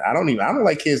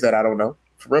like kids that I don't know.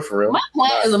 For real. My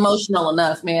plant is emotional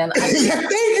enough, man. Thank you.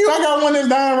 I got one that's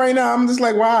dying right now. I'm just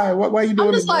like, why? Why are you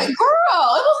doing this? I'm just like,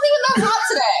 girl, it wasn't even that hot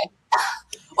today.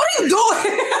 What are you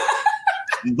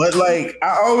doing? But like,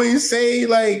 I always say,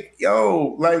 like,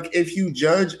 yo, like, if you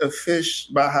judge a fish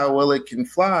by how well it can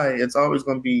fly, it's always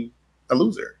going to be a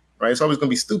loser, right? It's always going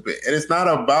to be stupid. And it's not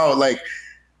about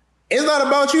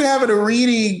you having a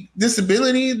reading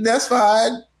disability. That's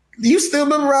fine. You still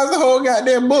memorize the whole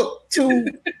goddamn book too.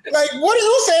 Like, what are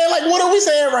you saying? Like, what are we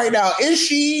saying right now? Is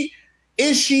she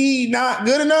not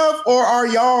good enough, or are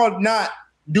y'all not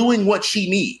doing what she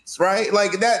needs? Right?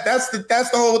 Like that's the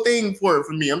whole thing for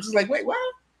me. I'm just like, wait, what?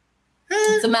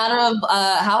 It's a matter of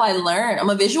how I learn. I'm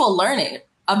a visual learner.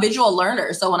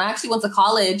 So when I actually went to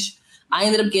college, I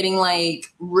ended up getting like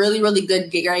really, really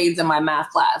good grades in my math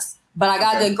class. But I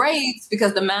got good grades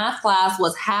because the math class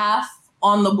was half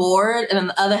on the board and then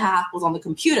the other half was on the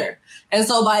computer. And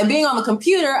so by being on the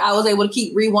computer, I was able to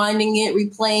keep rewinding it,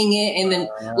 replaying it. And then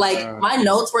like my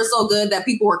notes were so good that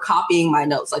people were copying my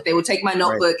notes. Like they would take my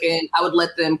notebook and I would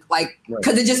let them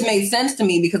because it just made sense to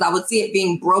me, because I would see it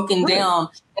being broken down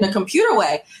in a computer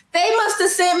way. They must have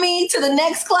sent me to the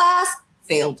next class,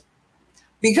 failed.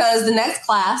 because the next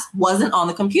class wasn't on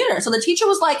the computer. So the teacher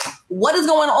was like, what is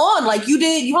going on? Like, you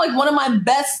were like one of my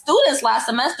best students last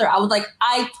semester. I was like,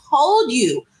 I told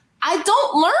you, I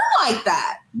don't learn like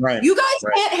that. Right. You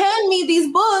guys can't hand me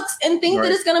these books and think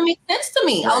that it's going to make sense to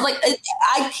me. I was like,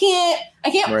 I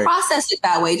can't process it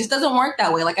that way. It just doesn't work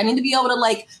that way. Like, I need to be able to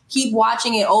like keep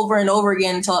watching it over and over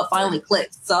again until it finally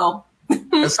clicks. So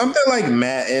something like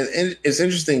math, and it's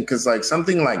interesting because like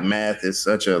something like math is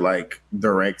such a like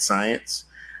direct science,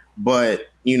 but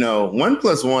 1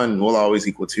 + 1 will always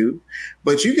equal 2,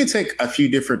 but you can take a few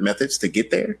different methods to get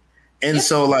there. And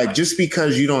so like, just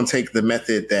because you don't take the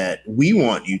method that we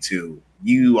want you to,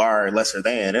 you are lesser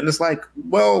than. And it's like,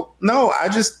 well, no, I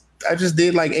just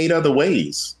did like 8 other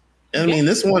ways. I mean,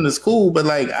 this one is cool, but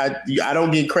like, I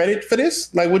don't get credit for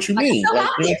this. Like, what you mean?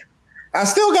 I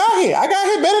still got here. I got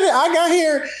here better than I got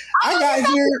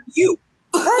here. You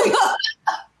right.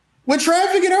 With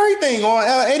traffic and everything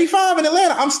on 85 in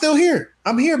Atlanta. I'm still here.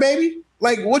 I'm here, baby.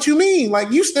 Like, what you mean?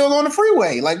 Like, you still on the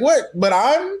freeway? Like, what? But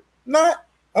I'm not.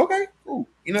 Okay, cool.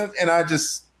 And I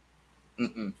just.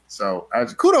 So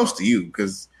kudos to you,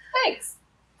 because thanks.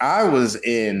 I was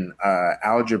in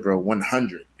algebra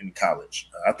 100 in college.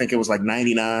 I think it was like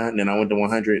 99, and I went to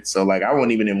 100. So like, I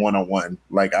wasn't even in 101.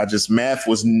 Like, math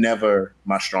was never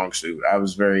my strong suit. I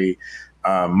was very,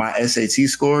 my SAT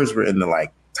scores were in the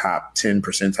like top 10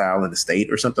 percentile in the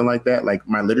state or something like that. Like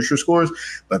my literature scores,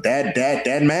 but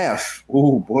that math,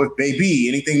 oh boy, baby,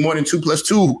 anything more than 2 +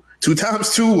 2, 2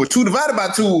 × 2, or 2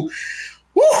 ÷ 2,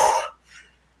 woo!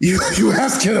 You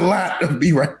asking a lot of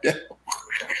me right now.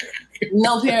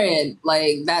 No, period.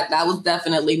 Like that was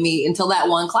definitely me until that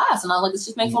one class. And I was like, this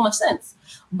just makes so much sense.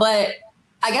 But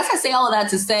I guess I say all of that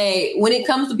to say, when it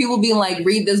comes to people being like,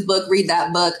 read this book, read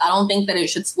that book, I don't think that it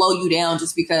should slow you down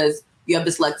just because you have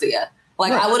dyslexia.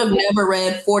 Like, I would have never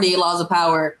read 48 Laws of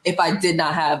Power if I did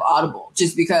not have Audible,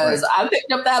 just because I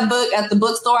picked up that book at the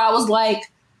bookstore. I was like,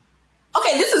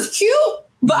 okay, this is cute,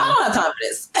 but I don't have time for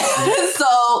this. So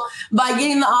by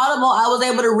getting the Audible, I was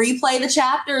able to replay the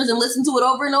chapters and listen to it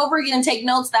over and over again and take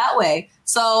notes that way.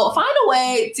 So find a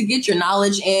way to get your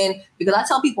knowledge in, because I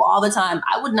tell people all the time,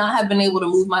 I would not have been able to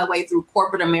move my way through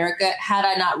corporate America had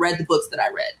I not read the books that I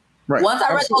read. Right. Once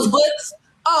I read those books,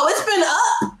 it's been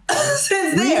up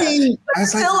since then.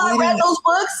 Until I read those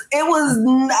books, it was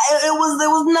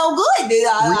no good.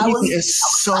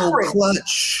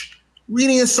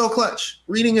 Reading is so clutch.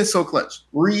 Reading is so clutch.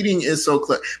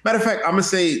 Matter of fact, I'm gonna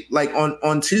say, like,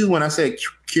 on 2, when I say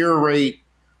curate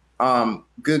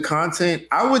good content,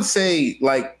 I would say,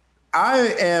 like,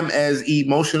 I am as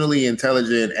emotionally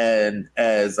intelligent and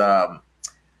as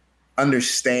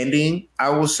understanding, I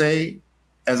will say,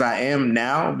 as I am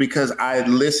now, because I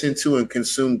listen to and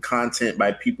consume content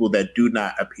by people that do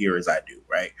not appear as I do,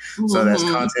 right? Mm-hmm. So that's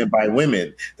content by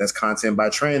women, that's content by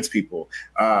trans people.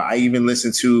 I even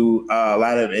listen to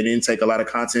and intake a lot of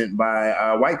content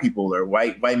by white people or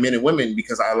white men and women,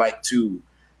 because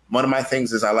one of my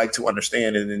things is I like to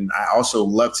understand, and then I also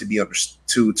love to be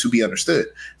understood.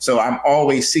 So I'm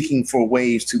always seeking for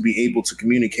ways to be able to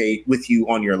communicate with you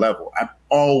on your level. I'm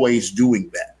always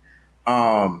doing that.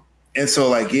 And so,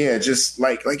 like, yeah, just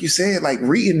like you said, like,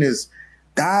 reading is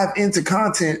dive into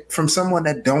content from someone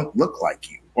that don't look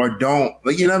like you or don't,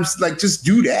 like, just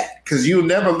do that, because you'll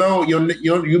never know.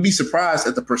 You'll be surprised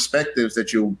at the perspectives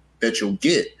that you'll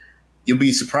get. You'll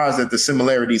be surprised at the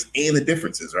similarities and the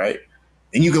differences, right?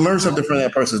 And you can learn something from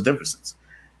that person's differences.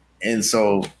 And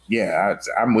so, yeah,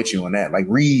 I'm with you on that. Like,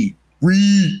 read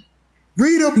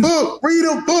a book, read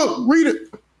it.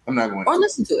 I'm not going to. Or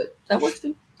listen to it. That works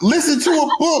too. Listen to a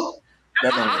book.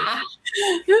 With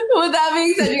that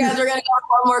being said, you guys, we're going to go on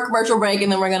one more commercial break,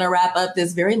 and then we're going to wrap up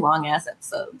this very long-ass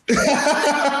episode.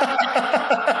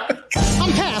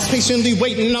 I'm past patiently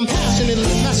waiting. I'm passionately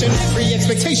passion. Every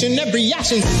expectation, every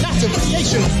action, massive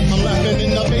creation. I'm laughing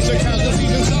in the face of casualties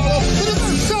and sorrow. For the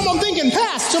first time, I'm thinking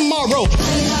past tomorrow.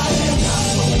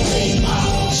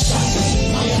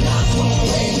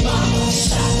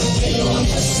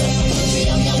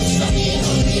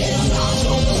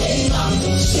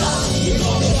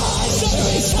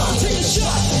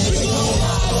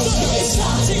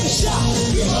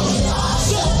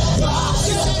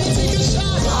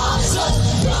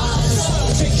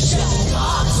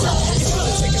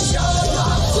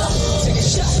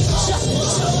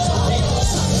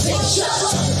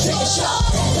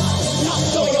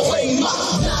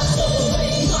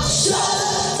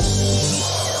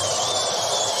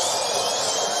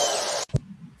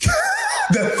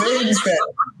 The things that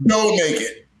don't make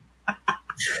it.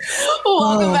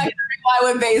 Welcome back to the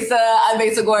Rewind with Besa. I'm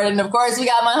Besa Gordon. Of course, we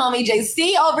got my homie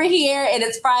JC over here. It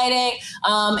is Friday.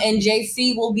 And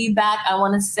JC will be back, I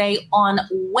want to say, on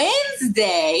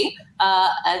Wednesday.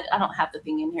 I don't have the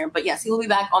thing in here, but yes, he will be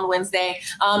back on Wednesday.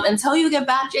 Until you get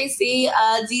back, JC,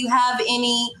 do you have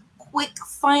any quick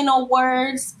final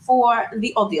words for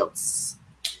the audience?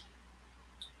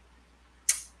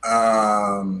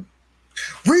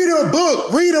 Read a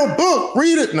book.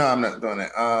 Read it. No, I'm not doing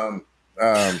that.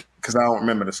 Because I don't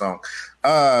remember the song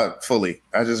fully.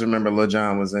 I just remember Lil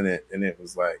Jon was in it, and it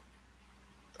was like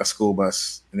a school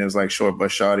bus, and it was like Short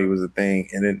Bus Shawty was a thing.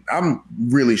 And then I'm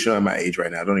really showing my age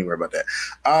right now. Don't even worry about that.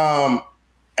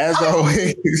 As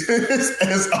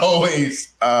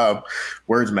always,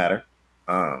 words matter.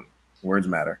 Words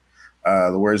matter.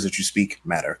 The words that you speak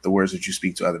matter. The words that you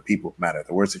speak to other people matter.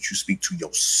 The words that you speak to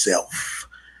yourself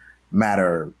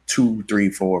matter 200,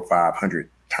 300, 400, 500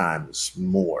 times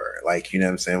more. Like, you know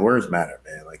what I'm saying? Words matter,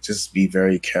 man. Like, just be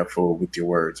very careful with your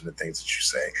words and the things that you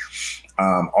say.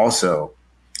 Also,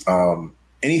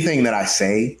 anything that I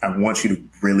say, I want you to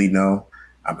really know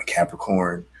I'm a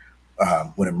Capricorn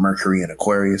with a Mercury and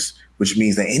Aquarius, which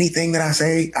means that anything that I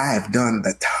say, I have done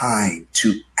the time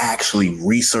to actually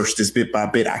research this bit by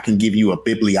bit. I can give you a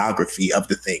bibliography of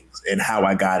the things and how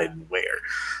I got it and where.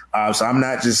 So I'm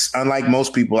not just, unlike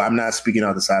most people, I'm not speaking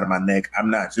out the side of my neck. I'm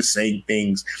not just saying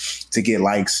things to get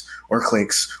likes or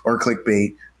clicks or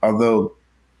clickbait, although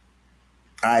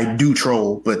I do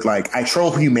troll, but like I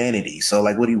troll humanity. So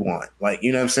like, what do you want? Like,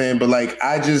 you know what I'm saying? But like,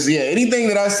 I just, anything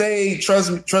that I say, trust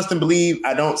and believe.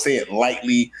 I don't say it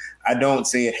lightly. I don't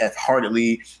say it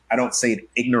half-heartedly. I don't say it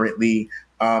ignorantly.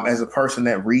 As a person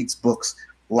that reads books,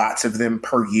 lots of them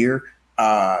per year.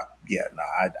 I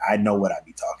know what I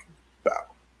be talking about.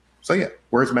 So yeah,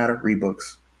 words matter, read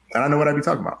books. And I know what I be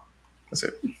talking about. That's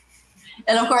it.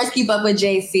 And of course, keep up with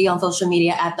JC on social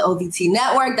media at the OVT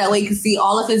Network. That way you can see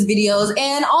all of his videos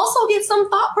and also get some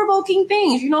thought-provoking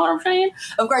things. You know what I'm saying?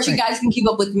 Of course, you guys can keep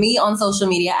up with me on social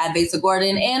media at Besa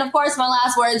Gordon. And of course, my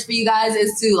last words for you guys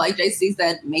is to, like JC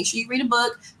said, make sure you read a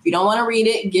book. If you don't want to read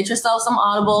it, get yourself some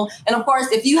Audible. And of course,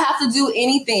 if you have to do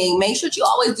anything, make sure that you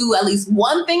always do at least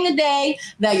one thing a day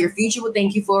that your future will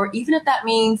thank you for, even if that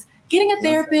means getting a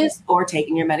therapist or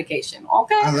taking your medication.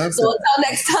 Okay? So until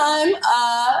next time,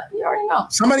 you already know.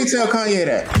 Somebody tell Kanye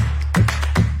that.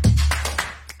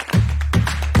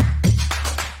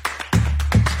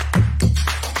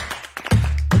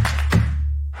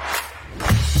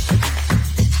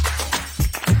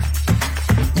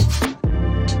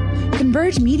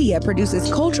 Converge Media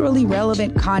produces culturally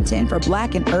relevant content for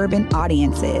Black and urban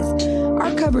audiences.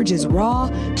 Our coverage is raw,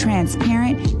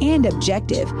 transparent, and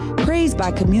objective, praised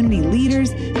by community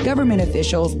leaders, government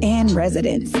officials, and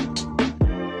residents.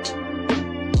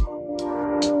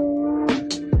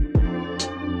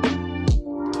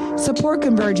 Support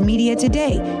Converge Media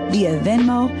today via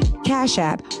Venmo, Cash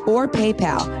App, or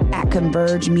PayPal at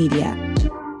Converge Media.